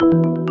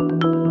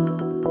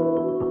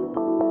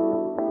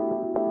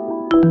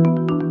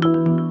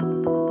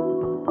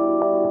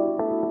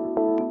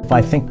If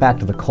I think back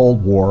to the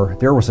Cold War,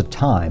 there was a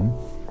time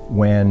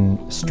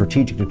when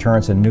strategic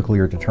deterrence and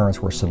nuclear deterrence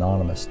were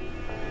synonymous.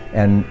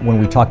 And when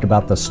we talked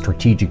about the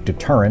strategic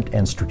deterrent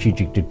and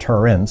strategic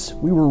deterrence,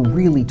 we were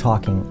really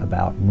talking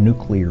about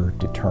nuclear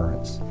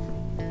deterrence.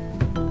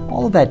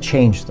 All of that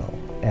changed,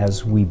 though,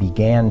 as we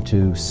began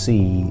to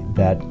see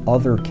that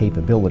other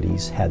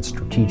capabilities had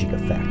strategic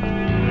effect.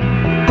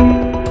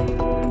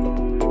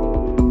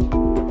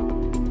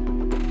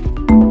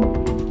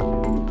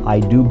 I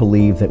do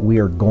believe that we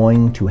are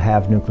going to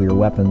have nuclear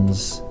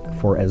weapons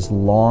for as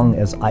long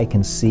as I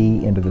can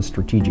see into the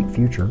strategic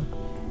future.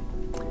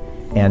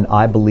 And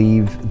I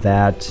believe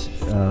that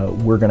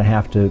we're going to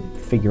have to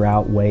figure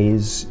out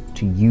ways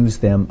to use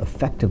them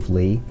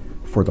effectively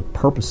for the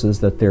purposes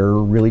that they're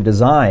really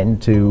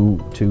designed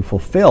to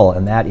fulfill,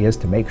 and that is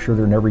to make sure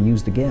they're never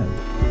used again.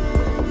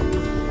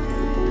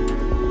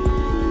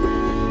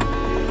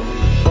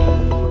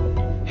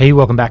 Hey,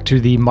 welcome back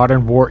to the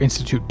Modern War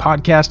Institute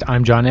podcast.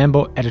 I'm John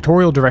Ambo,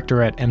 editorial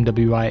director at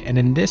MWI, and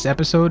in this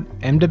episode,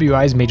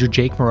 MWI's Major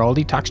Jake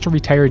Maraldi talks to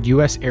retired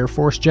U.S. Air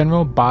Force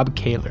General Bob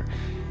Kaler.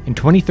 In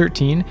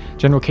 2013,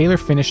 General Kaler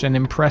finished an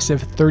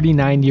impressive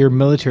 39-year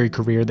military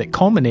career that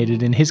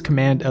culminated in his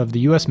command of the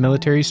U.S.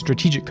 Military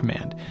Strategic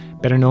Command,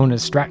 better known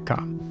as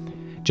STRATCOM.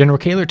 General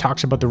Kaler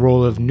talks about the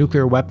role of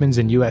nuclear weapons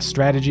in U.S.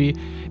 strategy,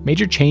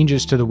 major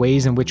changes to the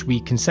ways in which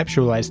we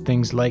conceptualize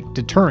things like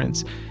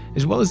deterrence,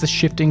 as well as the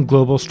shifting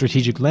global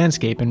strategic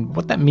landscape and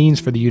what that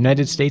means for the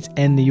United States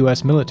and the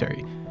U.S.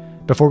 military.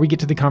 Before we get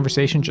to the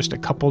conversation, just a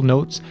couple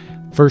notes.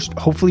 First,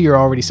 hopefully you're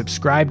already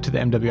subscribed to the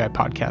MWI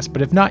podcast,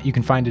 but if not, you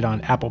can find it on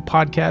Apple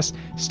Podcasts,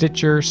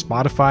 Stitcher,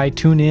 Spotify,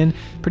 TuneIn,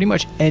 pretty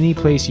much any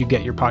place you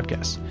get your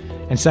podcasts.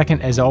 And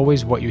second, as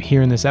always, what you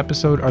hear in this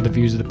episode are the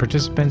views of the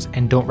participants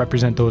and don't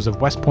represent those of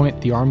West Point,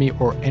 the Army,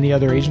 or any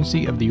other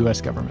agency of the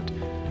U.S. government.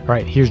 All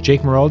right, here's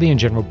Jake Maraldi and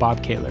General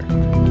Bob Kaler.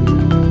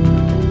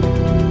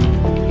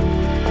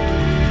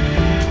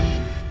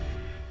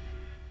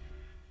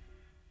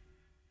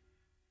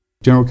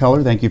 General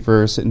Kaler, thank you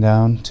for sitting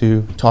down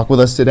to talk with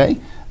us today.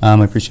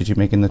 I appreciate you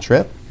making the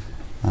trip.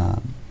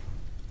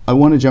 I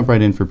want to jump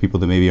right in for people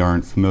that maybe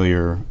aren't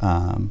familiar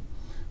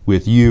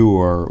with you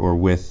or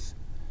with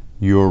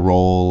your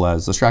role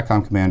as a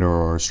STRATCOM commander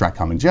or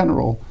STRATCOM in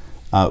general,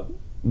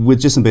 with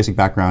just some basic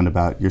background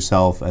about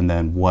yourself and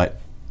then what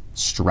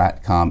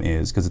STRATCOM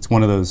is, because it's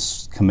one of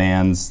those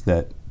commands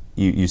that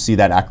you see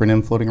that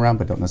acronym floating around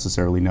but don't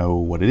necessarily know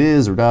what it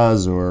is or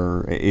does,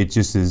 or it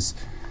just is.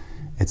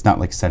 It's not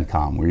like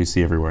CENTCOM where you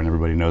see everywhere and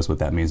everybody knows what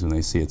that means when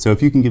they see it. So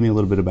if you can give me a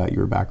little bit about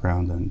your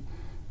background and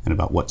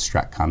about what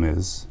STRATCOM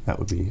is, that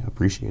would be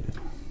appreciated.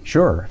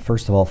 Sure.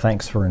 First of all,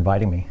 thanks for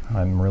inviting me.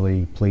 I'm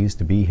really pleased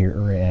to be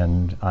here,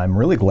 and I'm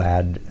really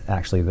glad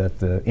actually that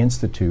the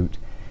Institute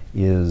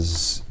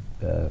is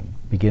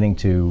beginning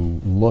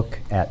to look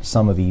at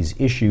some of these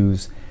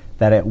issues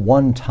that at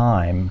one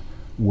time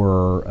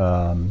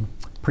were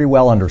pretty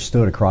well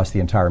understood across the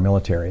entire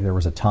military. There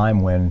was a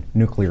time when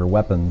nuclear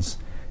weapons,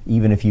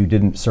 even if you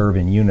didn't serve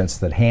in units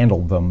that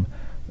handled them,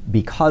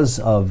 because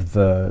of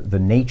the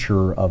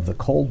nature of the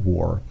Cold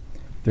War,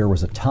 there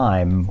was a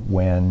time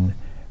when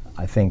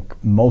I think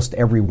most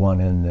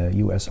everyone in the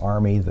U.S.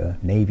 Army, the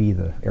Navy,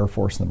 the Air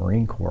Force, and the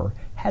Marine Corps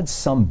had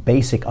some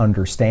basic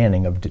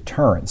understanding of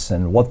deterrence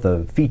and what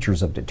the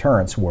features of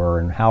deterrence were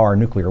and how our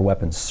nuclear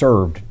weapons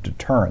served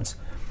deterrence.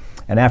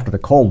 And after the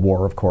Cold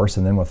War, of course,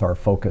 and then with our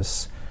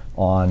focus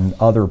on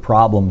other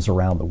problems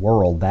around the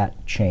world,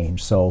 that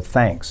changed. So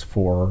thanks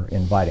for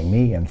inviting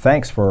me, and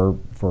thanks for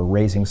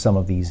raising some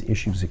of these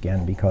issues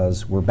again,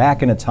 because we're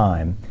back in a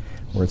time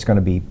where it's going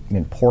to be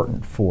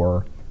important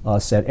for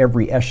us at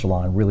every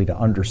echelon really to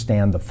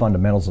understand the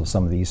fundamentals of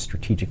some of these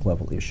strategic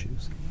level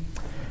issues.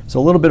 So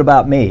a little bit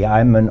about me.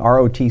 I'm an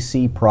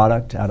ROTC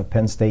product out of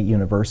Penn State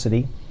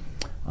University.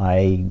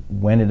 I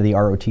went into the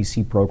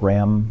ROTC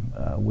program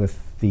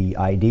with the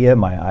idea,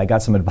 I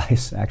got some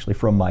advice actually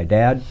from my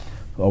dad,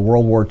 a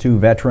World War II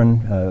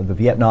veteran. The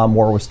Vietnam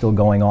War was still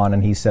going on,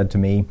 and he said to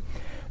me,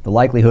 the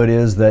likelihood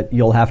is that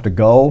you'll have to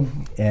go,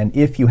 and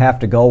if you have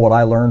to go, what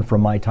I learned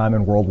from my time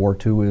in World War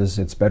II is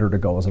it's better to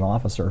go as an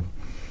officer.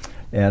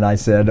 And I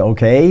said,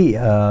 okay,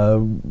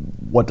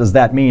 what does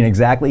that mean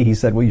exactly? He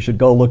said, well, you should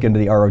go look into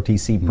the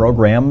ROTC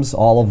programs,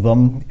 all of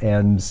them,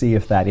 and see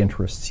if that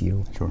interests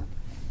you. Sure.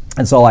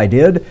 And so I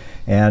did,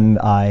 and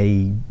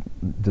I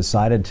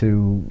decided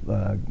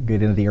to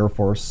get into the Air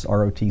Force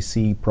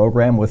ROTC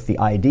program with the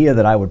idea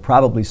that I would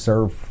probably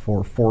serve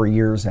for 4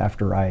 years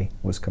after I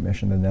was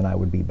commissioned, and then I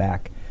would be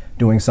back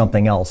doing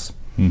something else.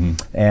 Mm-hmm.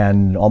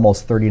 And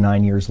almost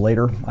 39 years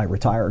later, I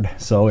retired.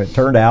 So it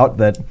turned out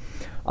that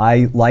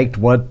I liked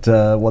what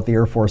the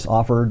Air Force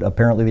offered.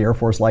 Apparently the Air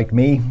Force liked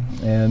me,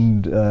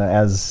 and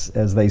as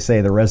they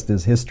say, the rest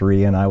is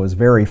history, and I was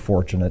very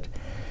fortunate.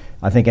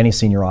 I think any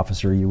senior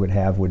officer you would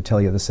have would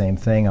tell you the same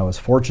thing. I was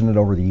fortunate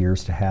over the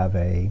years to have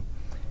a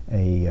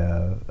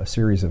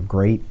series of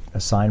great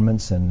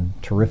assignments and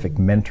terrific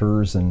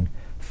mentors and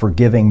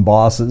forgiving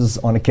bosses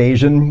on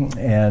occasion,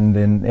 and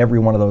in every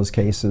one of those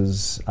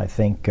cases I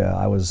think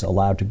I was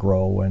allowed to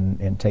grow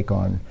and take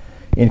on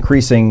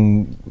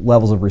increasing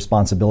levels of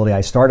responsibility.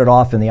 I started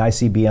off in the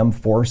ICBM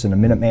force in a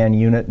Minuteman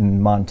unit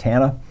in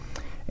Montana,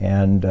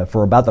 and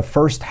for about the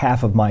first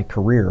half of my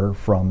career,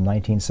 from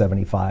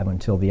 1975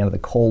 until the end of the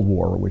Cold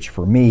War, which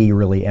for me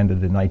really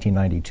ended in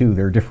 1992.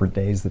 There are different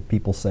days that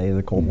people say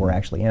the Cold War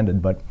actually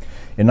ended, but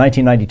in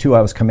 1992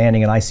 I was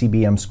commanding an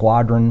ICBM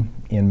squadron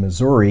in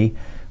Missouri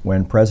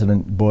when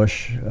President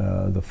Bush,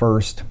 the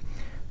first,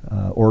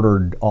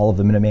 ordered all of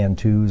the Minuteman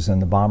IIs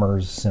and the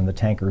bombers and the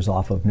tankers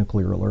off of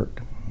nuclear alert.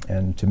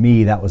 And to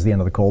me, that was the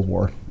end of the Cold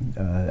War.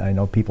 I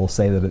know people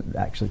say that it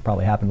actually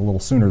probably happened a little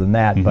sooner than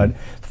that, but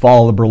the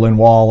fall of the Berlin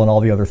Wall and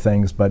all the other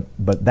things, but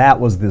that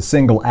was the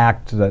single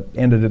act that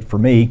ended it for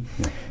me.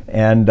 Yeah.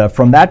 And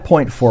from that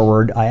point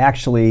forward, I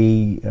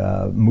actually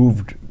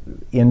moved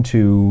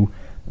into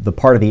the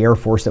part of the Air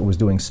Force that was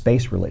doing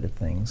space-related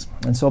things.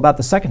 And so about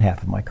the second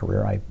half of my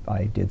career,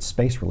 I did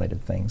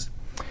space-related things.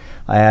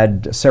 I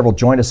had several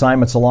joint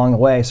assignments along the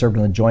way. I served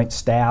in the Joint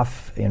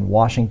Staff in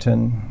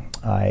Washington.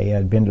 I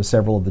had been to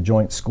several of the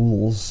joint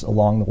schools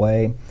along the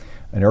way.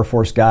 An Air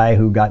Force guy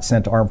who got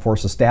sent to Armed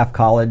Forces Staff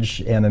College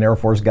and an Air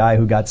Force guy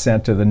who got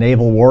sent to the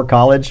Naval War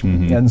College.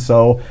 And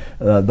so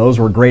those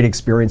were great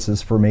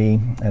experiences for me.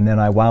 And then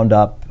I wound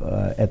up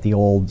at the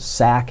old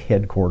SAC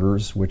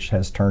headquarters, which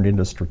has turned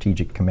into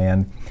Strategic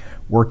Command,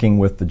 working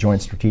with the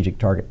Joint Strategic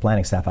Target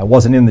Planning Staff. I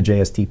wasn't in the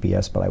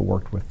JSTPS, but I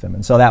worked with them.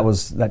 And so that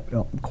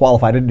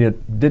qualified. I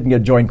didn't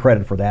get joint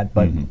credit for that,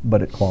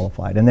 but it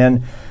qualified. And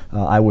then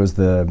I was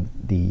the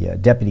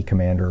deputy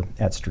commander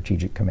at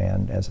Strategic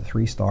Command as a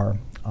 3-star.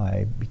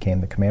 I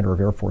became the commander of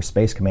Air Force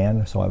Space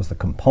Command, so I was the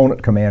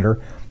component commander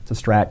to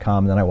STRATCOM,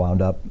 and then I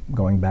wound up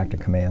going back to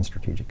Command,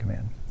 Strategic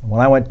Command. When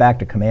I went back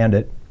to command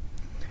it,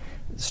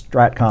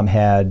 STRATCOM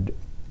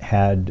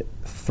had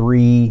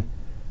 3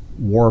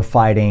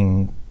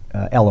 warfighting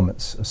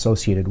elements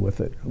associated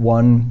with it.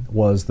 One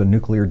was the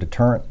nuclear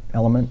deterrent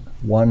element,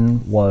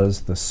 one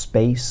was the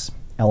space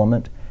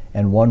element,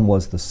 and one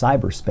was the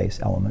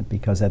cyberspace element,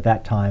 because at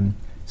that time,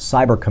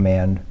 Cyber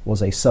Command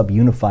was a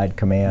sub-unified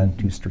command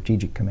to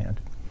Strategic Command.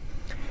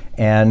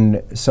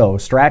 And so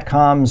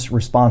STRATCOM's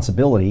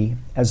responsibility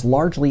as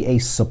largely a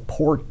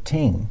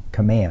supporting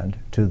command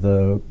to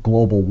the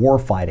global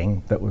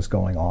warfighting that was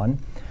going on,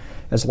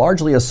 as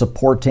largely a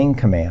supporting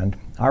command,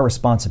 our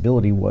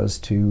responsibility was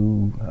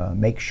to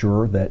make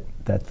sure that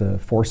the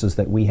forces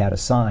that we had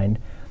assigned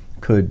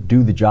could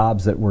do the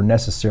jobs that were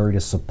necessary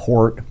to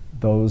support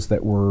those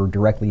that were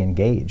directly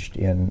engaged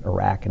in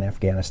Iraq and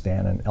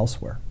Afghanistan and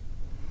elsewhere.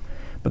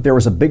 But there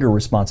was a bigger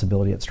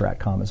responsibility at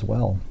STRATCOM as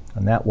well,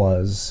 and that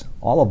was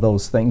all of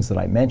those things that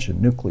I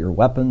mentioned: nuclear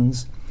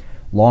weapons,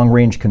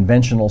 long-range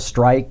conventional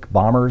strike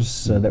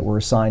bombers that were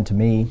assigned to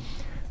me,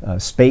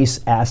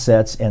 space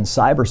assets and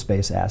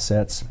cyberspace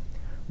assets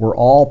were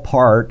all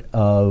part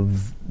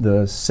of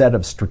the set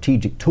of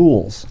strategic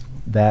tools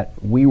that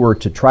we were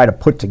to try to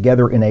put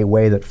together in a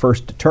way that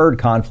first deterred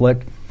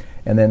conflict,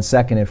 and then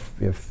second,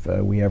 if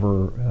we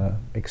ever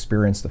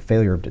experienced the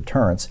failure of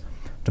deterrence,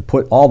 to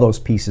put all those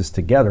pieces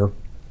together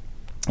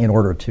in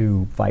order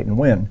to fight and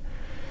win.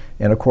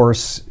 And of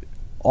course,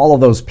 all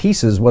of those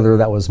pieces, whether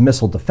that was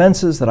missile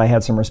defenses that I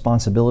had some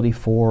responsibility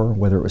for,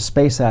 whether it was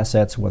space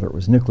assets, whether it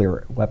was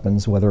nuclear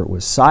weapons, whether it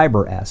was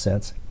cyber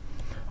assets,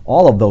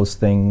 all of those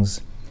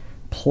things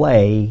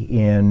play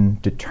in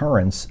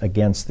deterrence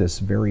against this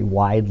very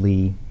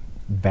widely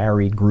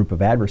varied group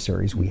of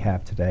adversaries we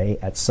have today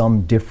at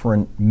some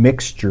different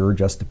mixture,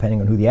 just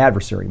depending on who the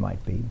adversary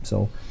might be.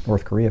 So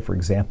North Korea, for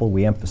example,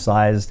 we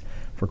emphasized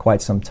for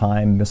quite some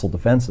time missile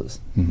defenses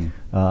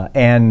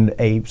and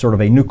a sort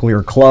of a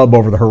nuclear club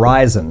over the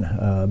horizon,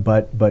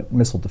 but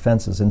missile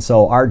defenses. And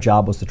so our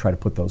job was to try to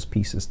put those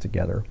pieces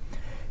together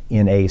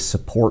in a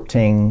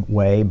supporting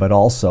way, but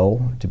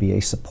also to be a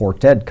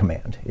supported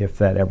command, if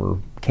that ever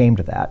came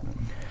to that.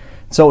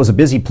 So it was a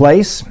busy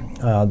place,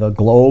 the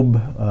globe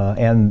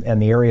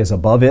and the areas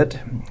above it.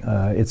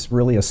 It's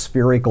really a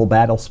spherical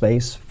battle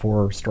space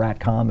for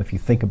STRATCOM, if you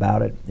think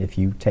about it. If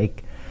you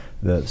take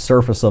the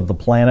surface of the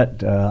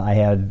planet, I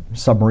had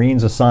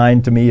submarines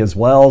assigned to me as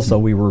well, so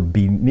we were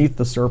beneath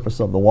the surface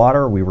of the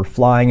water. We were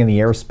flying in the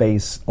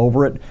airspace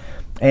over it,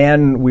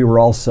 and we were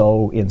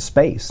also in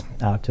space,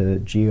 out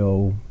to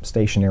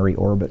geostationary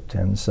orbit.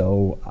 And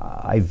so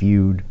I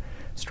viewed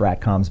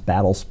STRATCOM's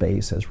battle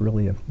space as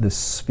really this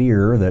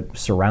sphere that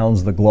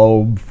surrounds the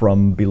globe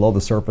from below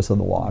the surface of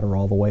the water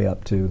all the way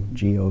up to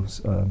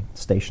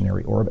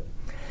geostationary orbit.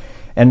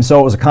 And so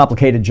it was a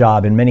complicated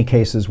job. In many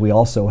cases, we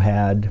also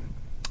had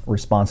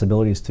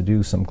responsibilities to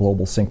do some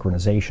global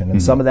synchronization,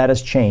 and some of that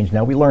has changed.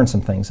 Now, we learned some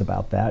things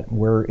about that,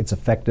 where it's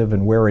effective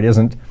and where it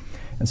isn't.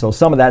 And so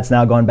some of that's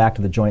now gone back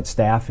to the Joint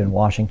Staff in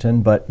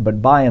Washington,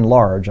 but by and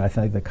large, I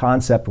think the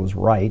concept was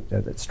right,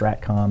 that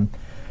STRATCOM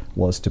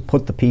was to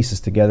put the pieces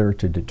together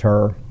to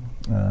deter,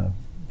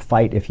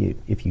 fight if you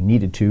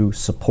needed to,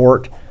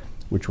 support,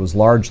 which was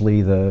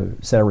largely the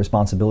set of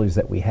responsibilities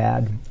that we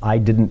had. I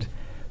didn't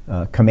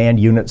command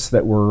units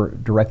that were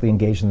directly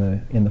engaged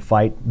in the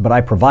fight, but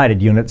I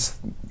provided units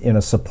in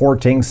a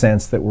supporting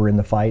sense that were in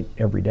the fight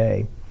every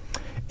day.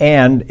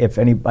 And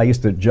I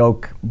used to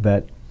joke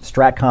that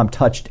STRATCOM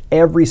touched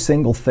every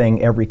single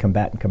thing every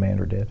combatant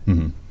commander did.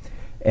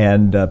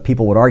 And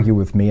people would argue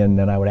with me, and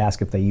then I would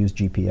ask if they used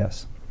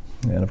GPS.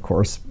 And of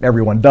course,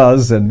 everyone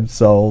does, and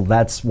so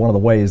that's one of the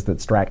ways that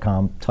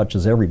STRATCOM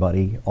touches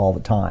everybody all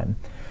the time.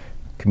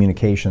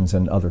 Communications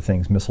and other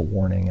things, missile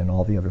warning and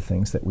all the other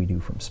things that we do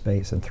from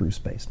space and through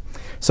space.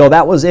 So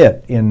that was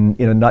it in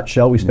a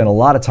nutshell. We spent a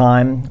lot of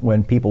time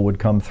when people would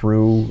come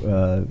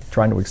through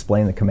trying to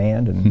explain the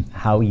command and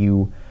how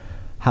you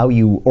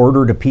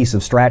ordered a piece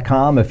of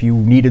STRATCOM, if you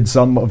needed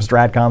some of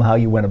STRATCOM, how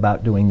you went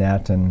about doing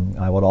that. And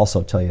I would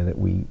also tell you that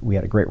we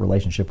had a great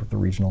relationship with the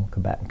regional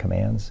combatant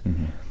commands.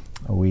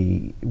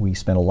 We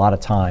spent a lot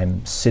of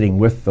time sitting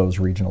with those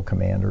regional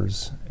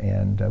commanders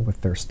and with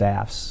their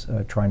staffs,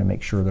 trying to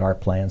make sure that our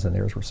plans and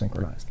theirs were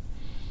synchronized.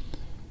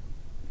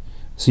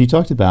 So you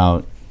talked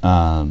about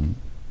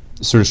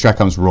sort of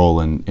STRATCOM's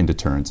role in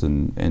deterrence,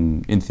 and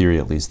in theory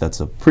at least,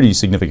 that's a pretty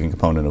significant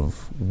component of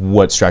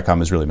what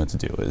STRATCOM is really meant to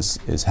do,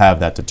 is have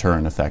that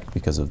deterrent effect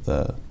because of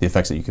the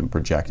effects that you can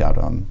project out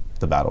on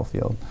the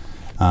battlefield.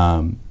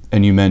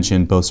 And you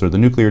mentioned both sort of the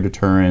nuclear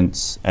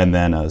deterrence and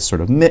then a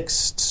sort of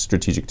mixed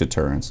strategic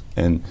deterrence.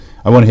 And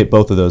I want to hit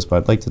both of those, but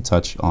I'd like to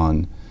touch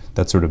on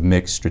that sort of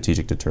mixed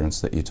strategic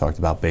deterrence that you talked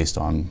about based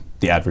on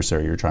the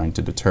adversary you're trying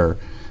to deter.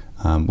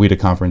 We had a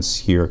conference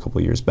here a couple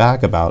of years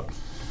back about,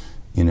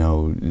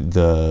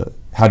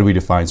 how do we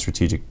define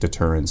strategic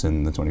deterrence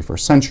in the 21st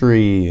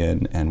century,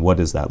 and what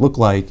does that look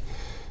like?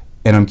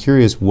 And I'm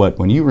curious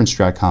when you were in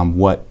STRATCOM,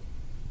 what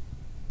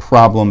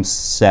problem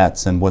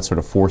sets and what sort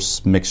of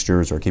force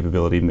mixtures or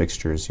capability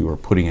mixtures you were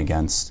putting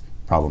against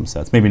problem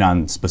sets, maybe not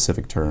in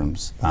specific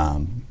terms,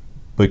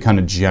 but kind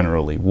of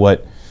generally,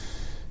 what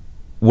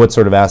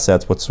sort of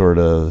assets, what sort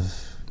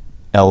of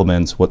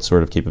elements, what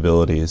sort of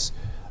capabilities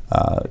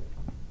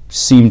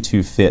seem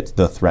to fit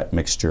the threat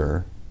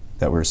mixture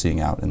that we're seeing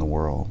out in the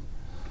world?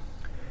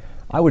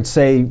 I would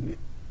say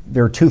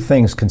there are two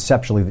things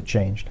conceptually that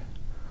changed.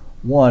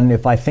 One,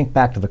 if I think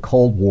back to the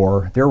Cold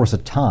War, there was a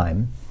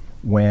time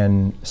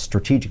when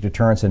strategic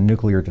deterrence and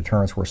nuclear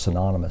deterrence were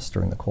synonymous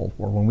during the Cold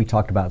War. When we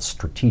talked about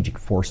strategic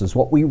forces,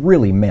 what we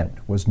really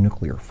meant was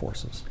nuclear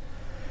forces.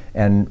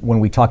 And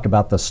when we talked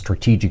about the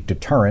strategic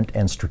deterrent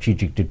and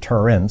strategic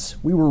deterrence,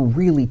 we were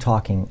really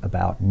talking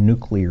about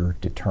nuclear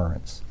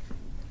deterrence.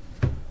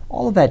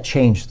 All of that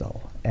changed, though,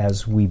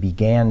 as we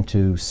began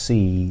to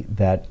see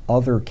that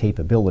other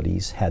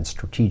capabilities had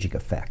strategic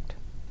effect.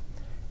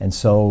 And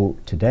so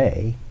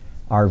today,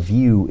 our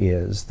view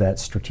is that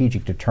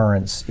strategic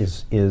deterrence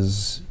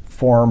is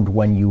formed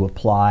when you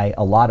apply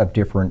a lot of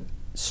different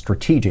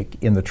strategic,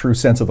 in the true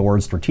sense of the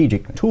word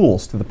strategic,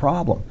 tools to the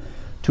problem,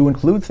 to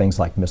include things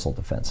like missile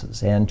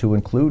defenses, and to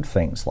include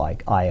things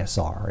like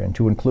ISR, and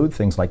to include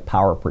things like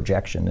power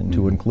projection, and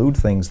to include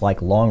things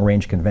like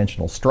long-range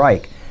conventional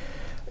strike,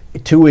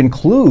 to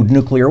include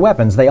nuclear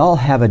weapons. They all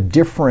have a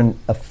different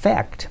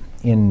effect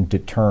in the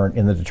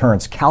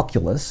deterrence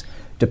calculus,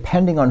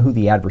 depending on who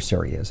the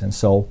adversary is. And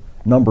so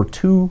number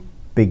two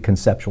big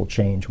conceptual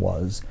change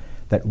was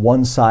that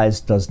one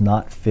size does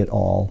not fit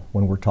all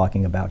when we're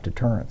talking about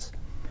deterrence.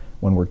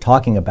 When we're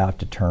talking about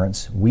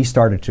deterrence, we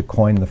started to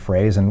coin the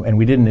phrase, and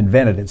we didn't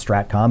invent it at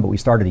STRATCOM, but we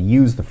started to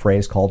use the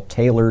phrase called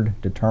tailored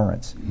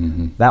deterrence.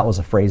 That was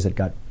a phrase that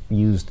got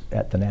used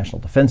at the National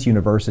Defense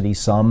University.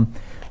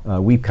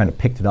 We've kind of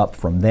picked it up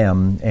from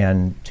them,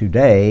 and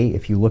today,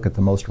 if you look at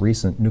the most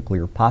recent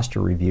nuclear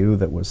posture review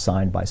that was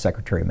signed by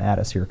Secretary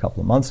Mattis here a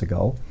couple of months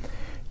ago,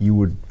 you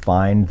would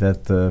find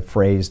that the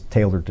phrase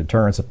tailored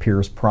deterrence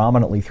appears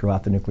prominently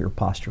throughout the nuclear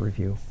posture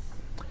review.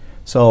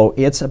 So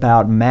it's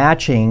about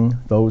matching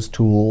those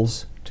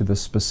tools to the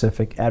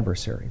specific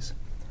adversaries.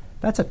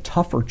 That's a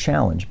tougher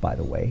challenge, by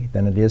the way,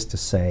 than it is to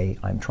say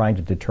I'm trying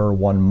to deter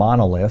one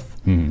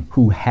monolith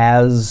who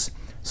has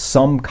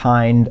some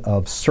kind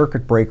of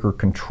circuit breaker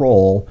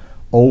control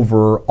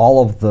over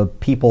all of the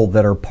people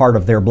that are part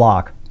of their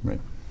bloc. Right.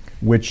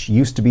 Which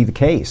used to be the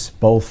case,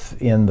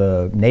 both in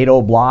the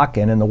NATO bloc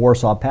and in the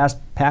Warsaw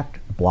Pact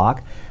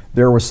bloc.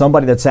 There was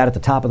somebody that sat at the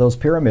top of those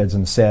pyramids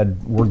and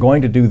said, we're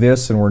going to do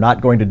this and we're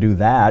not going to do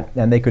that,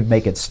 and they could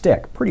make it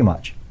stick, pretty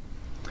much.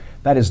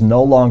 That is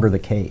no longer the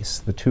case.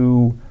 The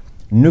two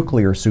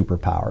nuclear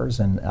superpowers,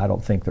 and I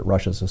don't think that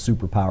Russia's a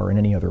superpower in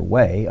any other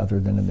way other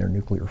than in their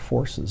nuclear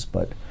forces,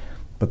 but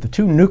the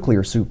two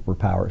nuclear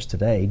superpowers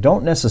today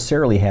don't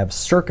necessarily have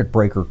circuit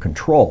breaker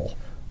control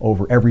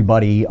over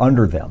everybody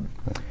under them.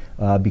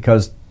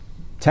 Because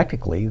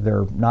technically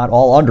they're not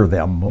all under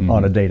them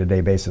on a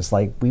day-to-day basis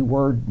like we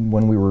were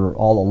when we were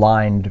all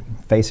aligned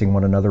facing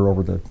one another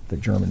over the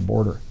German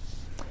border.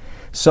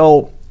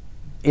 So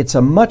it's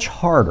a much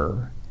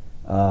harder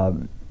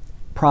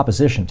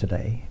proposition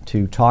today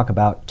to talk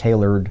about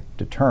tailored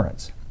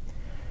deterrence.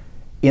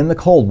 In the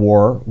Cold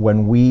War,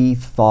 when we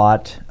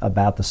thought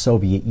about the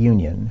Soviet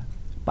Union,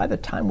 by the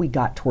time we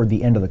got toward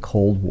the end of the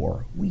Cold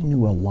War, we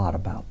knew a lot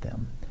about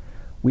them.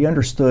 We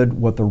understood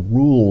what the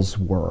rules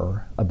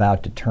were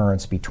about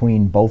deterrence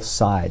between both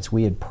sides.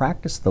 We had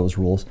practiced those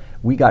rules.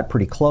 We got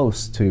pretty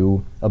close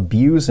to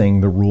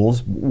abusing the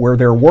rules. Where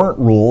there weren't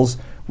rules,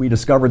 we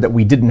discovered that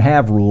we didn't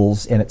have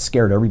rules, and it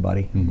scared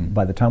everybody.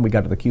 By the time we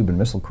got to the Cuban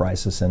Missile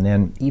Crisis, and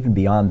then even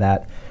beyond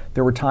that,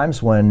 there were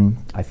times when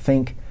I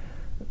think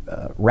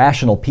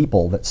rational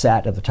people that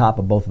sat at the top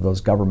of both of those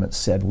governments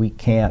said, we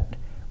can't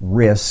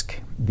risk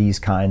these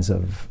kinds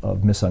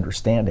of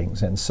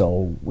misunderstandings. And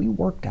so we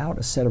worked out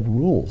a set of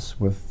rules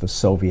with the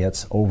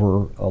Soviets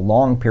over a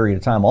long period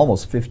of time,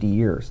 almost 50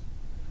 years.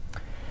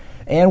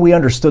 And we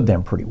understood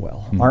them pretty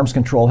well. Arms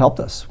control helped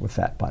us with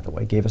that, by the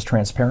way, gave us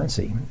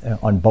transparency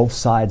on both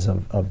sides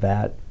of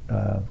that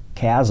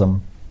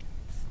chasm.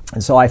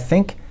 And so I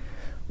think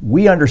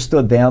we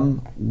understood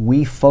them.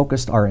 We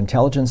focused our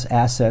intelligence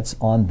assets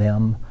on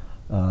them.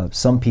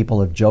 Some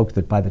people have joked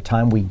that by the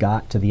time we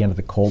got to the end of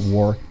the Cold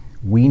War,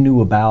 we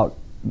knew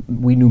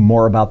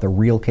more about the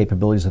real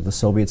capabilities of the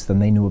Soviets than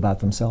they knew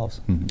about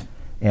themselves.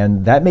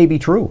 And that may be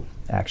true,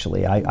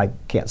 actually. I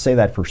can't say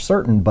that for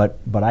certain,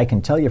 but I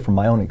can tell you from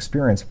my own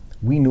experience,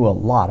 we knew a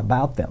lot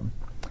about them.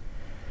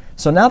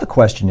 So now the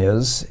question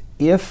is,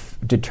 if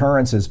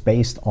deterrence is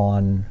based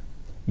on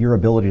your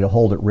ability to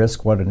hold at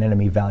risk what an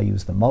enemy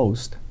values the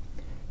most,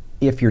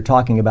 if you're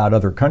talking about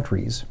other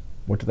countries,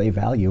 what do they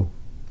value?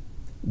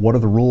 What are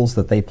the rules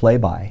that they play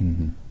by?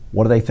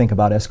 What do they think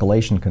about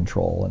escalation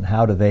control, and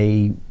how do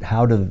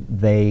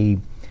they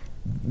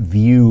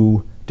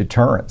view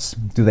deterrence?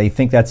 Do they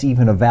think that's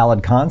even a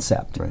valid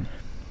concept? Right.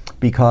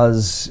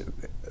 Because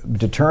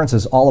deterrence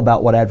is all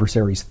about what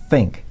adversaries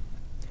think.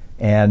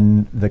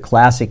 And the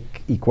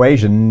classic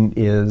equation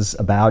is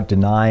about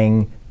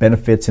denying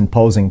benefits,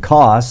 imposing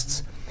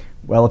costs.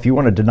 Well, if you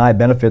want to deny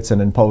benefits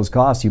and impose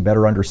costs, you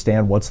better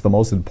understand what's the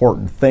most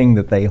important thing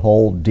that they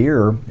hold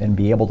dear and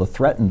be able to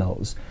threaten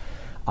those.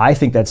 I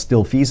think that's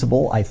still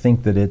feasible. I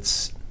think that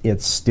it's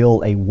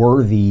still a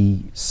worthy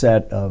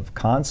set of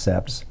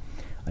concepts.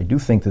 I do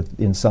think that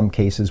in some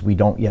cases we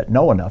don't yet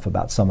know enough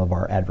about some of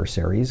our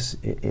adversaries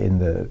in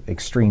the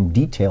extreme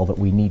detail that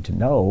we need to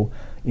know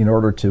in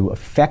order to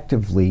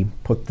effectively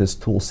put this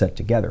tool set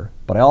together.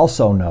 But I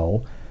also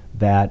know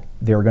that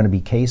there are going to be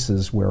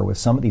cases where with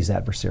some of these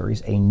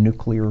adversaries, a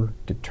nuclear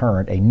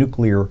deterrent, a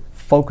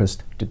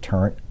nuclear-focused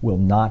deterrent will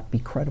not be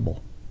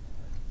credible.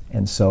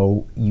 And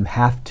so you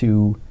have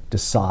to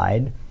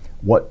decide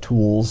what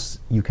tools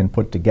you can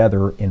put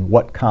together in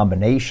what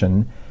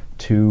combination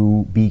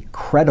to be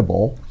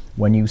credible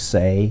when you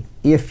say,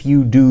 if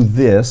you do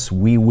this,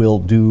 we will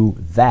do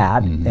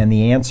that. And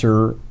the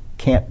answer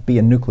can't be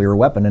a nuclear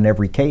weapon in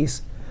every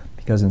case,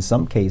 because in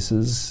some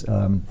cases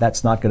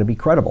that's not going to be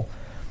credible.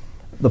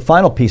 The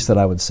final piece that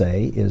I would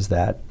say is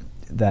that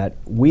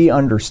we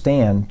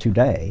understand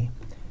today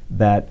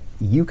that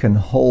you can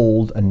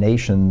hold a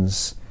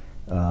nation's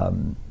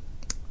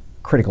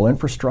critical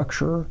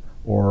infrastructure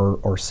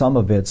or some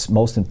of its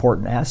most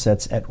important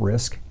assets at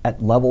risk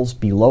at levels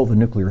below the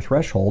nuclear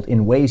threshold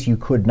in ways you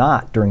could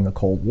not during the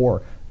Cold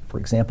War, for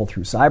example,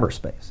 through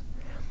cyberspace,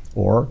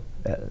 or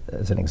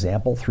as an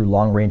example, through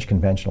long-range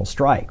conventional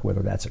strike,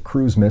 whether that's a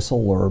cruise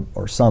missile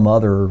or some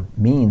other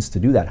means to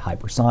do that,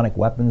 hypersonic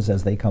weapons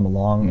as they come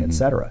along, et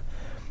cetera.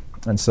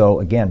 And so,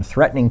 again,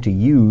 threatening to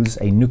use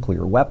a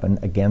nuclear weapon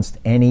against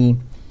any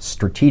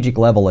strategic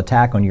level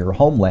attack on your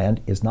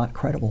homeland is not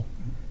credible.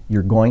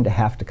 You're going to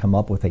have to come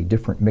up with a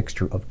different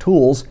mixture of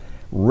tools,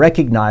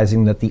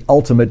 recognizing that the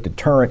ultimate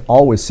deterrent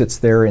always sits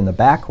there in the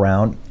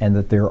background and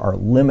that there are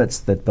limits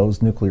that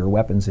those nuclear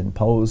weapons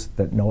impose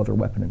that no other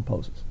weapon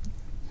imposes.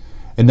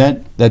 And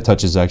that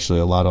touches actually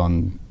a lot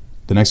on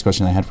the next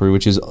question I had for you,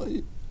 which is,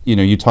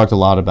 you talked a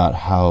lot about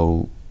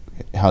how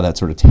that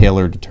sort of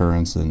tailored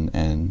deterrence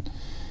and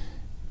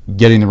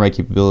getting the right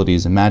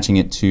capabilities and matching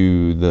it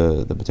to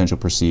the potential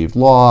perceived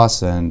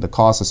loss and the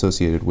costs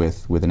associated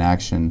with an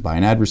action by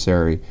an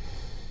adversary.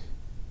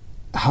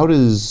 How do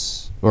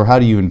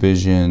you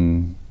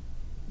envision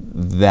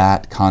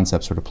that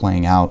concept sort of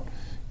playing out,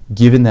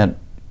 given that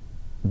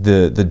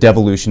the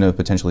devolution of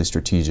potentially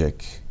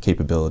strategic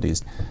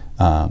capabilities?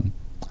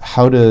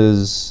 How did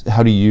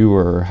you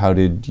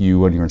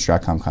and your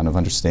Stratcom kind of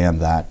understand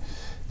that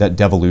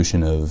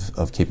devolution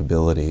of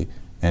capability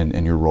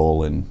and your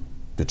role in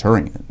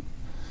deterring it?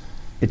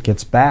 It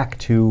gets back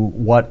to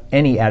what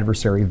any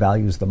adversary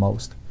values the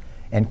most,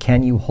 and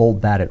can you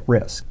hold that at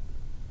risk?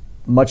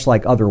 Much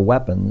like other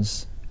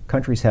weapons,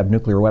 countries have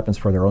nuclear weapons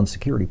for their own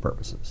security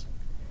purposes.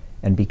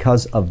 And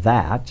because of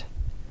that,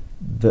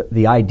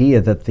 the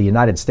idea that the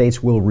United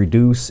States will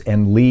reduce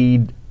and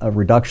lead a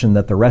reduction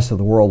that the rest of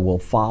the world will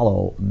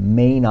follow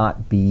may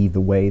not be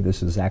the way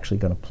this is actually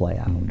going to play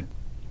out.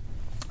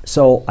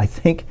 So I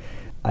think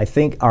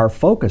our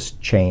focus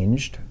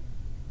changed.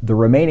 The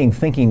remaining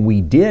thinking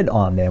we did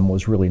on them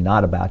was really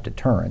not about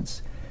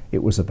deterrence.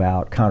 It was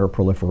about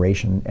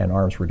counterproliferation and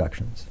arms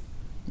reductions.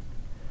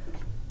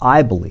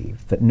 I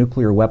believe that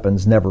nuclear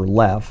weapons never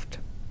left.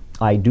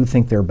 I do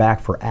think they're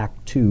back for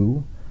Act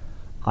Two.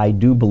 I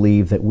do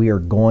believe that we are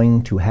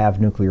going to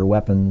have nuclear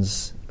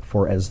weapons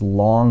for as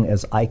long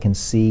as I can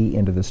see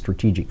into the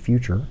strategic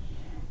future.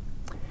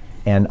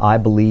 And I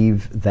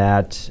believe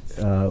that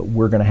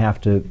we're going to have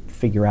to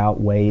figure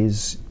out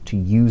ways to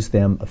use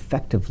them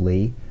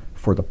effectively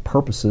for the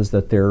purposes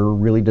that they're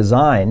really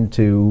designed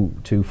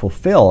to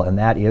fulfill, and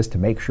that is to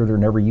make sure they're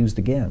never used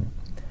again.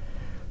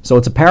 So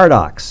it's a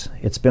paradox.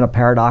 It's been a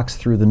paradox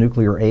through the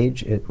nuclear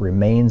age. It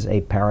remains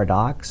a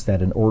paradox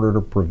that in order to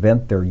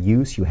prevent their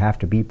use, you have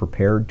to be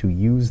prepared to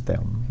use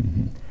them.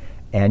 Mm-hmm.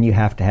 And you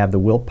have to have the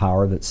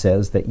willpower that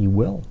says that you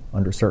will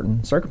under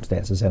certain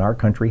circumstances. And our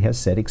country has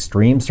set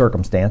extreme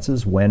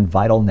circumstances when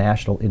vital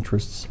national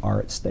interests are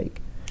at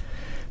stake.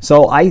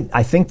 So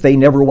I think they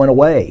never went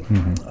away.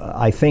 Mm-hmm.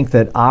 I think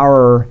that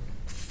our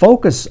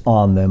focus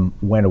on them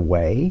went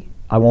away.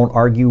 I won't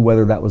argue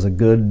whether that was a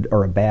good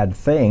or a bad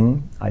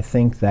thing. I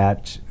think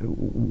that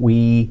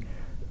we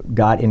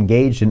got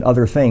engaged in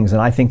other things, and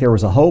I think there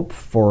was a hope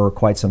for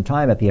quite some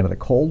time at the end of the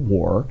Cold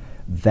War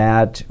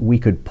that we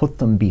could put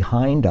them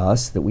behind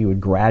us, that we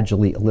would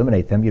gradually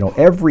eliminate them. You know,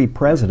 every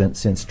president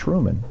since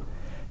Truman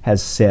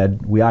has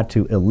said we ought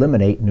to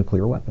eliminate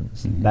nuclear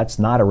weapons. Mm-hmm. That's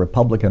not a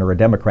Republican or a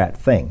Democrat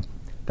thing.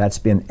 That's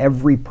been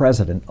every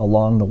president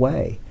along the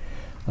way.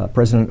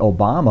 President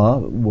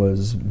Obama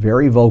was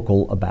very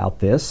vocal about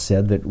this,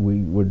 said that we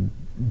would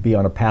be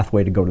on a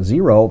pathway to go to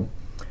zero,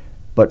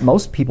 but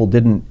most people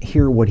didn't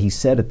hear what he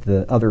said at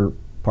the other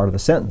part of the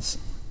sentence,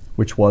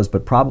 which was,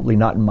 but probably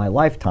not in my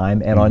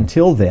lifetime, and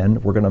until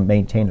then, we're going to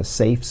maintain a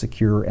safe,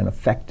 secure, and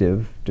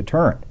effective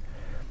deterrent.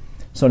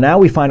 So now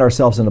we find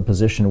ourselves in a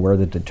position where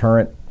the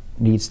deterrent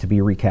needs to be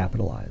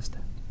recapitalized.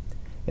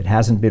 It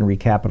hasn't been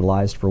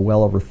recapitalized for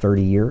well over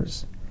 30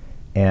 years.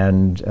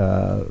 And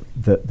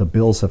the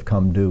bills have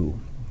come due.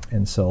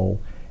 And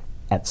so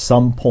at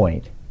some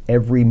point,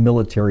 every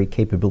military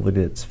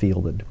capability that's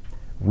fielded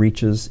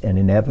reaches an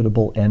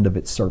inevitable end of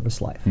its service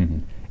life.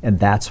 Mm-hmm. And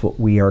that's what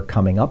we are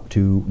coming up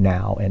to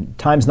now. And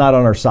time's not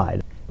on our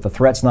side. The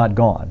threat's not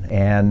gone,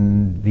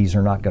 and these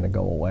are not going to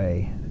go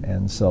away.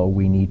 And so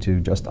we need to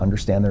just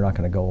understand they're not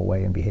going to go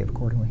away and behave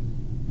accordingly.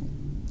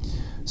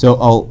 So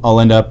I'll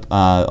end up,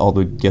 all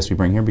the guests we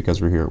bring here,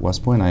 because we're here at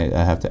West Point,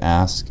 I have to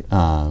ask,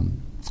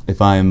 if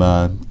I'm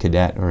a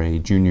cadet or a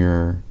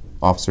junior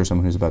officer,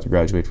 someone who's about to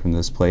graduate from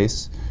this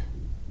place,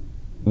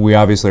 we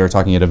obviously are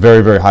talking at a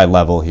very, very high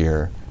level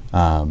here.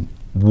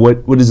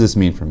 What does this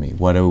mean for me?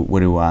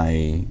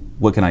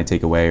 What can I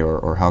take away,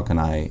 or how can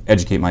I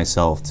educate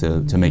myself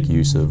to make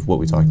use of what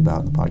we talked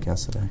about in the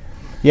podcast today?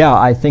 Yeah,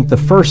 I think the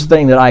first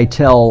thing that I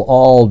tell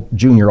all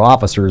junior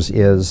officers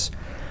is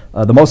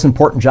the most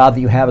important job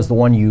that you have is the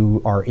one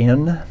you are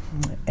in.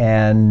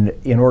 And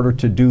in order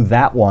to do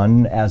that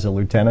one as a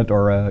lieutenant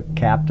or a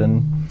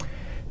captain,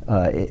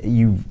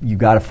 you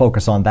got to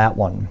focus on that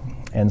one.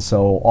 And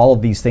so all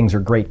of these things are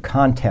great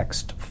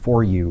context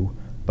for you,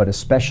 but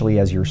especially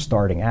as you're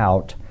starting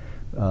out,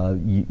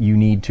 you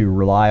need to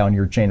rely on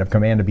your chain of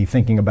command to be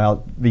thinking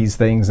about these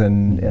things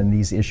and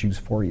these issues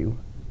for you.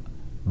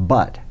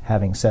 But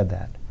having said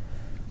that,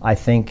 I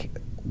think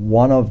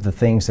one of the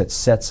things that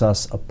sets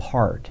us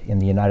apart in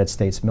the United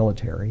States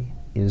military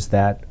is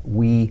that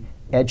we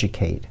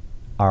educate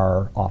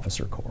our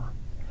officer corps.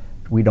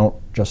 We don't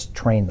just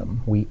train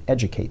them, we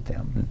educate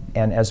them. Mm-hmm.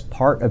 And as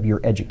part of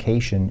your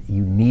education,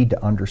 you need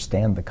to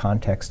understand the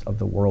context of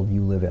the world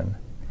you live in.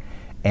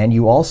 And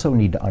you also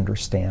need to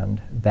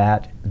understand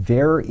that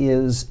there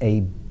is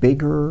a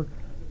bigger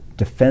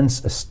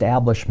defense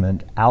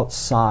establishment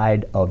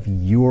outside of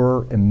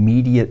your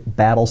immediate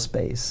battle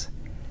space.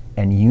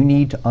 And you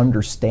need to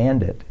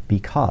understand it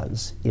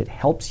because it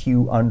helps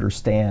you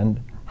understand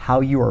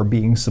how you are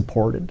being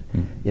supported.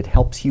 Mm-hmm. It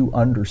helps you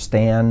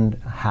understand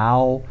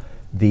how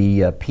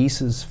the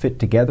pieces fit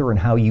together and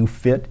how you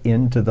fit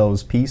into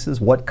those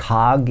pieces, what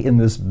cog in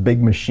this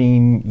big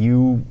machine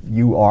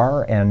you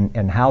are,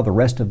 and how the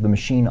rest of the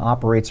machine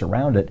operates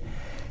around it.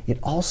 It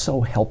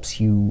also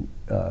helps you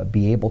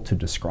be able to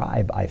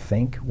describe, I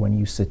think, when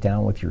you sit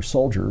down with your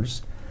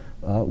soldiers,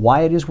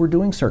 why it is we're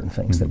doing certain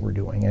things that we're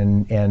doing.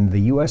 And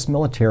the U.S.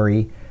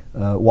 military,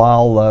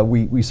 while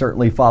we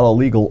certainly follow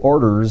legal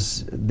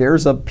orders,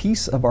 there's a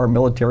piece of our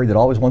military that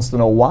always wants to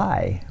know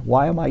why.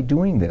 Why am I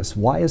doing this?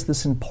 Why is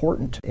this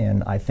important?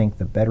 And I think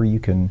the better you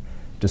can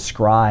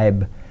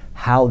describe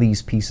how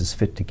these pieces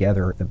fit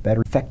together, the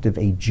better effective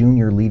a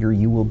junior leader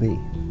you will be.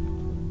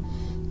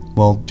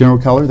 Well, General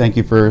Keller, thank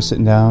you for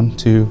sitting down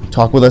to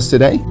talk with us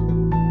today.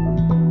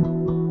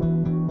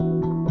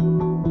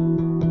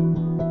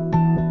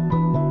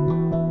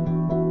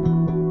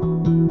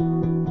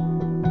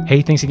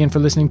 Hey, thanks again for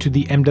listening to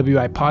the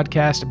MWI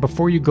podcast.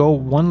 Before you go,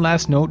 one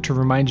last note to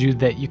remind you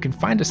that you can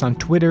find us on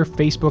Twitter,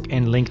 Facebook,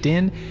 and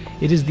LinkedIn.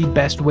 It is the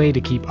best way to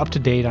keep up to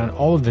date on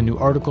all of the new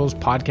articles,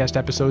 podcast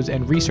episodes,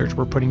 and research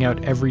we're putting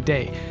out every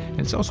day. And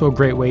it's also a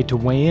great way to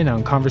weigh in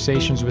on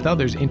conversations with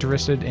others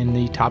interested in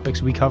the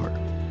topics we cover.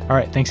 All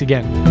right, thanks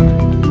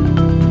again.